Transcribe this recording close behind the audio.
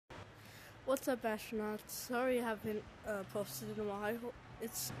What's up, astronauts? Sorry I haven't posted in a while.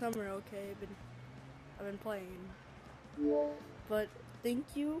 It's summer, okay? I've been playing. But thank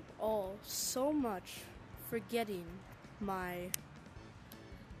you all so much for getting my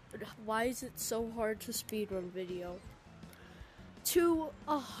why is it so hard to speedrun video to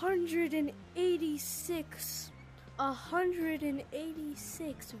 186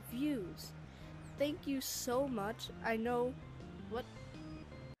 views. Thank you so much. I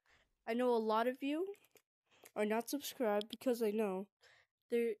know a lot of you are not subscribed because I know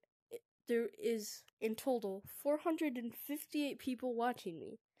there is in total 458 people watching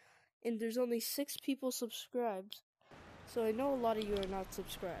me, and there's only 6 people subscribed. So I know a lot of you are not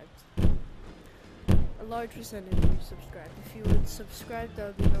subscribed. A large percentage of you subscribed. If you would subscribe, that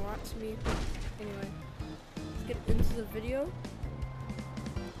would mean a lot to me. Anyway, let's get into the video.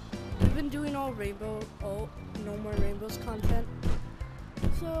 We've been doing no more rainbows content.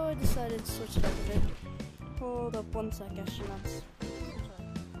 So I decided to switch it up a bit. Hold up one sec, astronauts.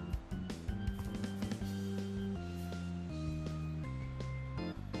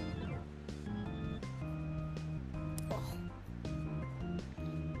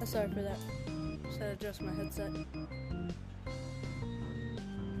 Sorry for that. Just had to adjust my headset.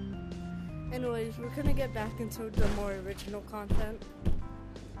 Anyways, we're gonna get back into the more original content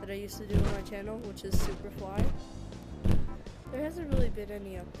that I used to do on my channel, which is Superfly. There hasn't really been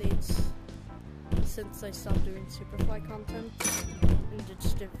any updates since I stopped doing Superfly content and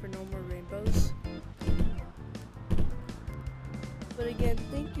just did for no more rainbows. But again,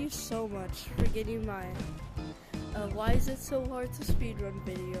 thank you so much for getting my why is it so hard to speedrun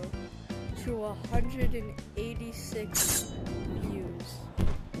video to 186 views.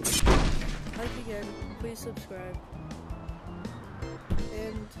 Like again, please subscribe.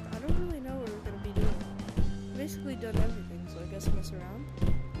 And I don't really know what we're gonna be doing. Basically done everything, so I guess mess around.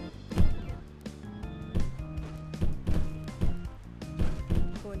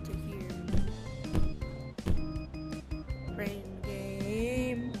 Go into here. Brain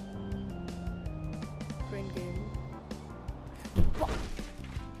game.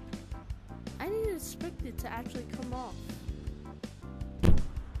 I didn't expect it to actually come off.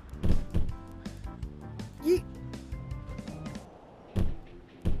 Yeet.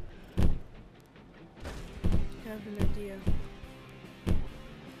 I have an idea.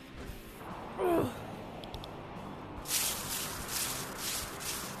 Ugh.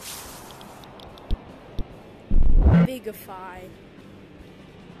 Bigify.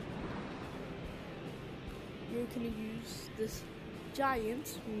 You're gonna use this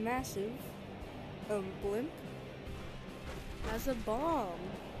giant, massive blimp as a bomb.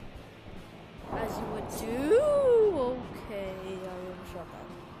 As you would do. Okay, I will shut up.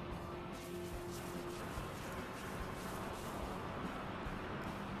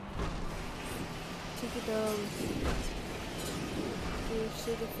 Take it down. We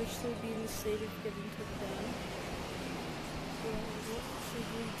should officially be in the state of getting took down. So what should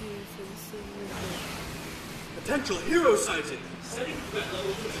we do for the city of Potential hero sighting! Setting threat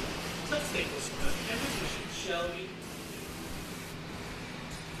level limit. Let's take this one and this mission, shall we?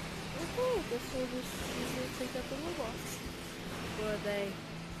 Okay, guess we'll just take out the robots. Where are they?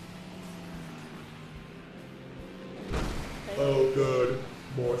 Oh good.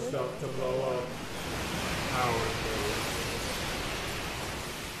 More stuff to blow up. Power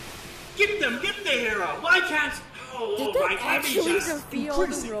Get them the hero! Why can't... Oh, did alright, that actually defeat all the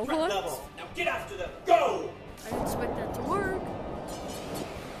increasing threat robots? level. Now get after them! Go! I didn't expect that to work.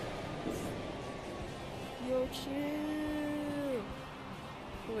 Yo, chill.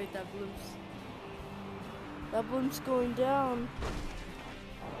 Oh, wait, that bloom's going down.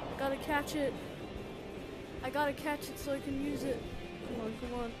 I gotta catch it. So I can use it. Come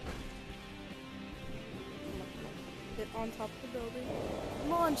on. Get on top of the building.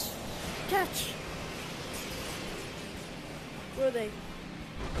 Launch! Catch! Where are they?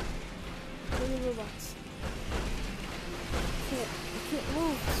 Where are the robots? I can't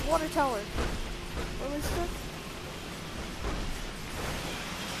move. It's water tower. Where am I stuck?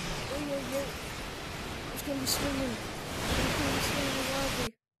 Yeah. It's gonna be swinging.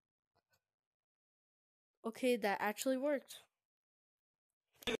 Wildly. Okay, that actually worked.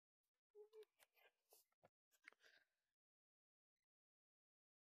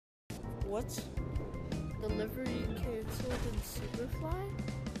 What? Delivery canceled in Superfly?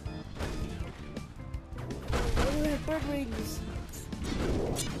 Why do I have bird wings?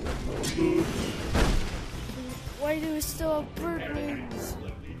 Why do we still have bird wings?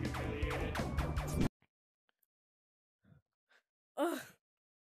 Ugh.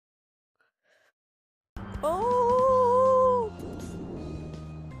 Oh!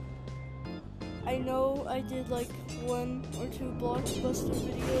 I know I did like 1 or 2 blockbuster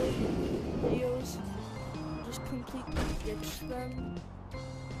videos. Just completely ditched them.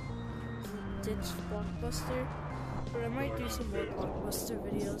 Ditched blockbuster. But I might do some more blockbuster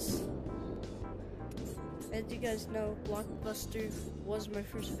videos. As you guys know, blockbuster was my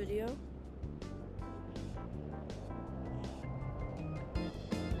first video.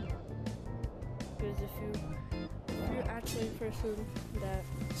 Because if you're actually a person that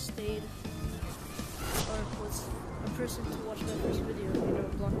stayed or was a person to watch my first video, you know,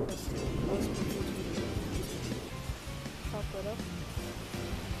 blockbuster was my first video. Pop that up.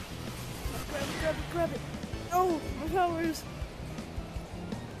 Grab it! Oh, my powers!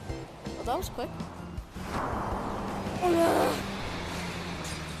 Oh, that was quick. Oh, no.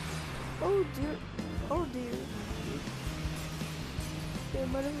 Oh dear. Oh dear. Okay, I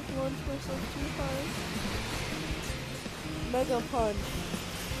might have launched myself too high. Mega punch.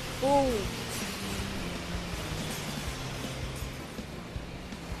 Boom.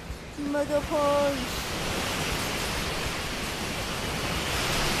 Mega punch.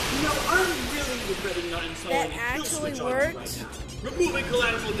 You know, I'm really regretting not installing That a kill actually switch on you worked. right now. Removing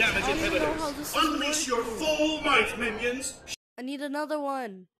collateral damage I don't even know how inhibitors. this is Unleash your full might, minions. I need another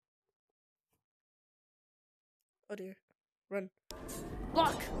one. Oh dear. Run.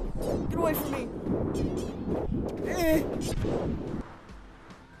 Block! Get away from me!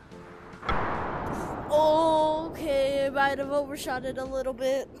 Okay, I might have overshot it a little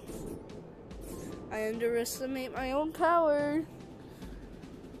bit. I underestimate my own power.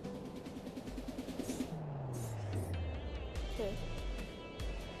 Okay.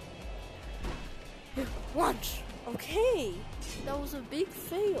 Launch! Okay! That was a big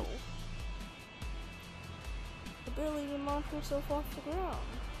fail. I barely even launched myself off the ground.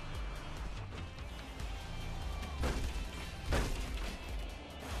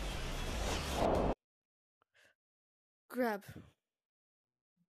 Grab.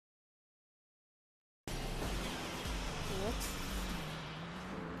 What?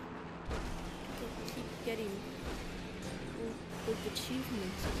 Keep getting good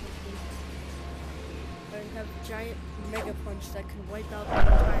achievements or something. I have a giant mega punch that can wipe out the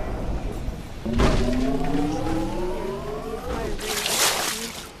entire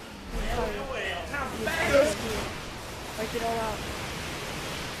wipe it all out.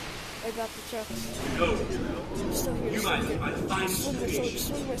 I got the trucks. No, I'm still here. you might find Swing my sword,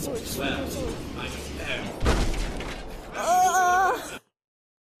 swing my sword, swing my sword. I am.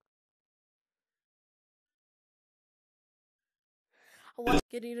 I was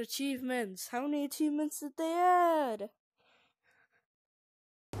getting achievements. How many achievements did they add?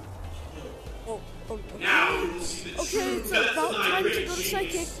 Oh, Now you'll see the okay, true it's death about side time to great go to genius.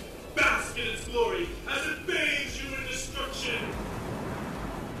 psychic. Bask in its glory as it bathes you in destruction.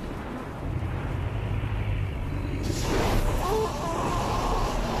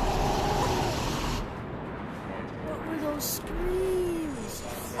 What were those screams?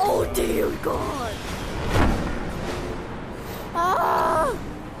 Oh dear God! Ah!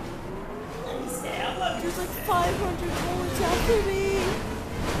 There's like 500 bullets after me!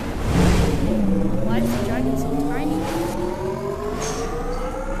 Why is the dragon so tiny?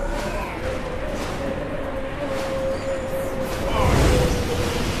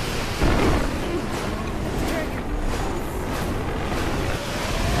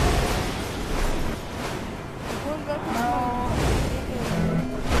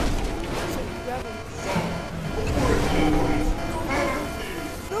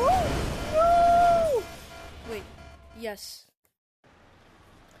 Yes.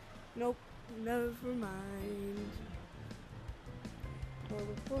 Nope. Never mind. All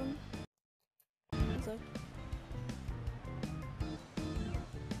the fun. So.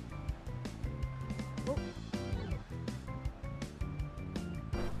 Oh.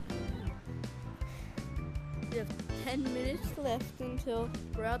 We have 10 minutes left until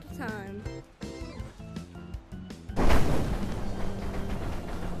we're out of time.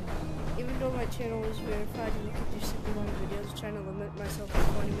 Even though my channel is verified and you can do super long videos, trying to limit myself to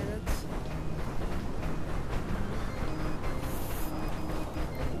 20 minutes.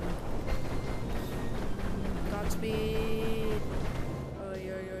 Godspeed. Oh,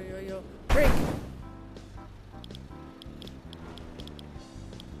 yo. Break!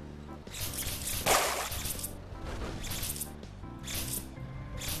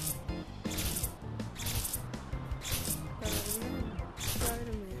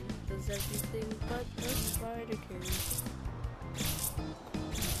 Spider-Man does everything but the spider can.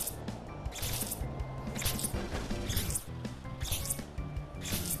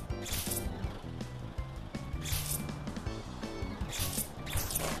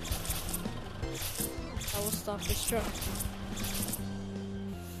 I will stop this truck.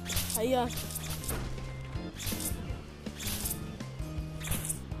 Hiya.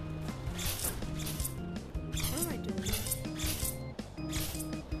 What am I doing?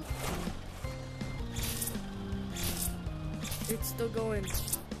 It's still going.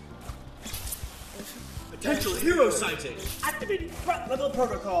 Potential hero sighting. Activating threat level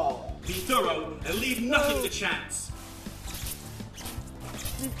protocol. Be thorough and leave nothing to chance.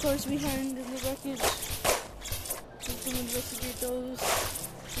 Leave cars behind in the wreckage. Let them investigate those.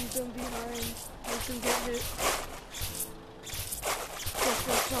 Leave them behind. Let them get hit.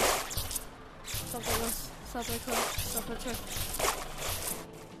 Stop. Stop my bus. Stop my car. Stop my truck.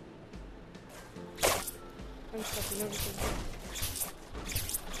 I'm stopping everything.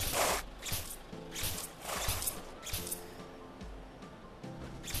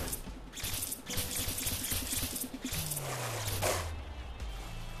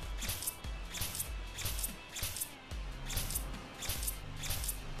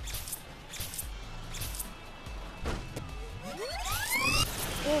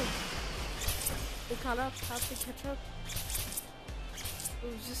 Whoa! They caught up. How'd they catch up? It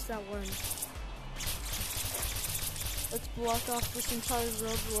was just that one. Let's block off this entire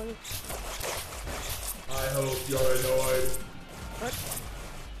roadway. I hope you're annoyed. What?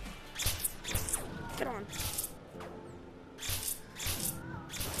 Get on.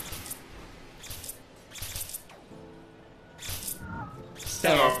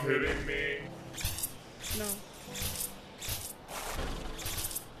 Stop hitting me. No.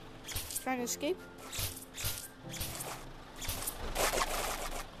 Trying to escape?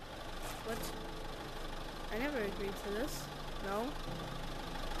 What? I never agreed to this. No.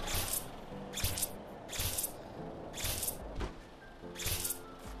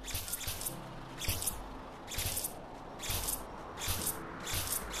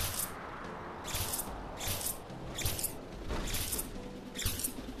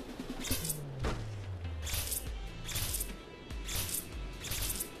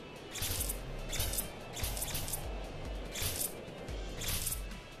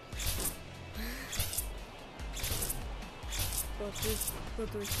 Go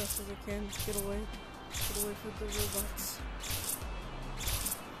through as fast as I can. Get away. Get away from the robots.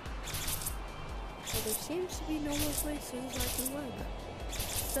 Well, there seems to be no more places I can live.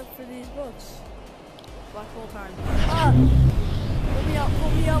 Except for these books. Black hole time. Ah! Pull me out,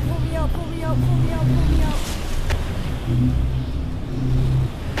 pull me out, pull me out, pull me out, pull me out, pull me out.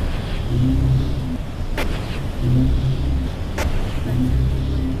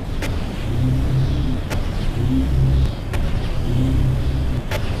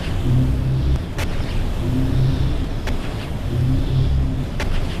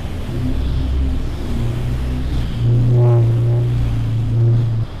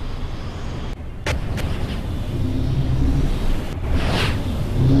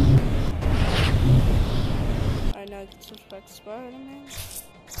 I can switch back to Spider-Man.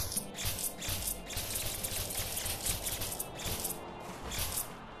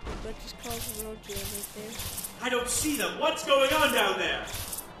 That just caused a road jam right there. I don't see them. What's going on down there?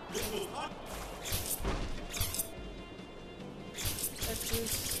 Let's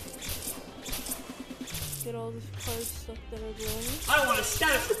just get all the cars stuck that are blowing. I want a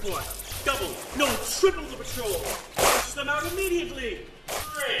status report. Double, no, triple the patrol. Push them out immediately.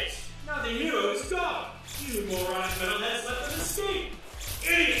 Great. Now the hero is gone. You moronic metalheads let them escape.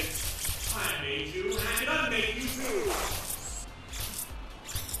 Idiots! I made you, and I can unmake you too.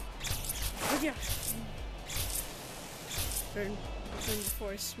 Oh yeah. Turn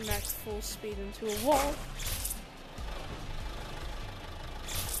before I smack full speed into a wall.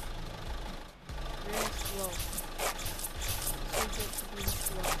 Very slow. Seems like it's being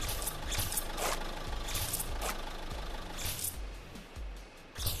slow.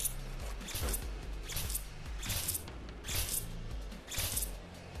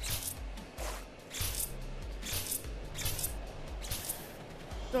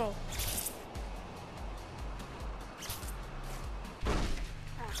 Go.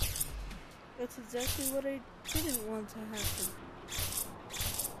 Ah. That's exactly what I didn't want to happen.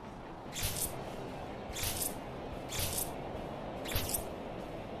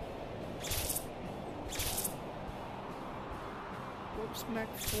 Whoops, smack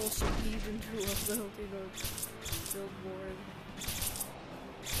full speed into a billboard.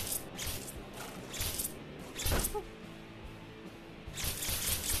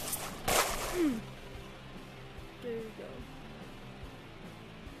 There you go.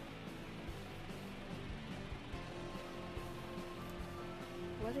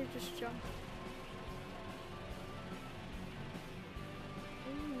 Why did I just jump?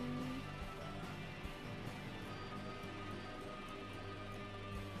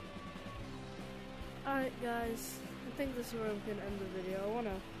 Alright guys, I think this is where I'm gonna end the video. I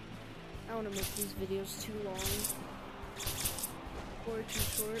wanna make these videos too long or too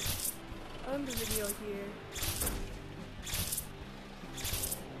short. I'll end the video here.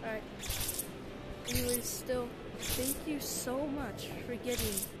 Alright. Anyways, still, thank you so much for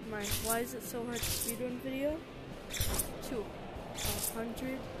getting my Why Is It So Hard to Speedrun video to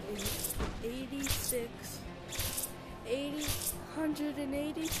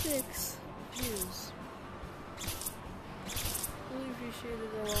 186 views. Really appreciate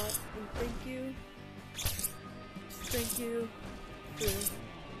it a lot, and thank you for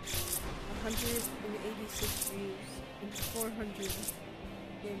 186 views and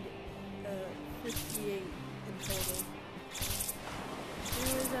 458 in total.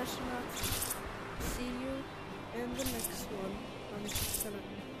 Anyways, astronauts, see you in the next one. I'm just gonna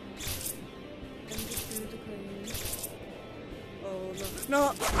end it through the crane. Oh no,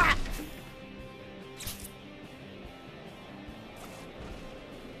 no! Ah!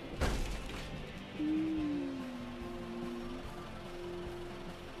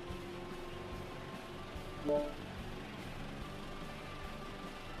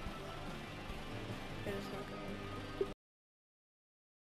 It is not going.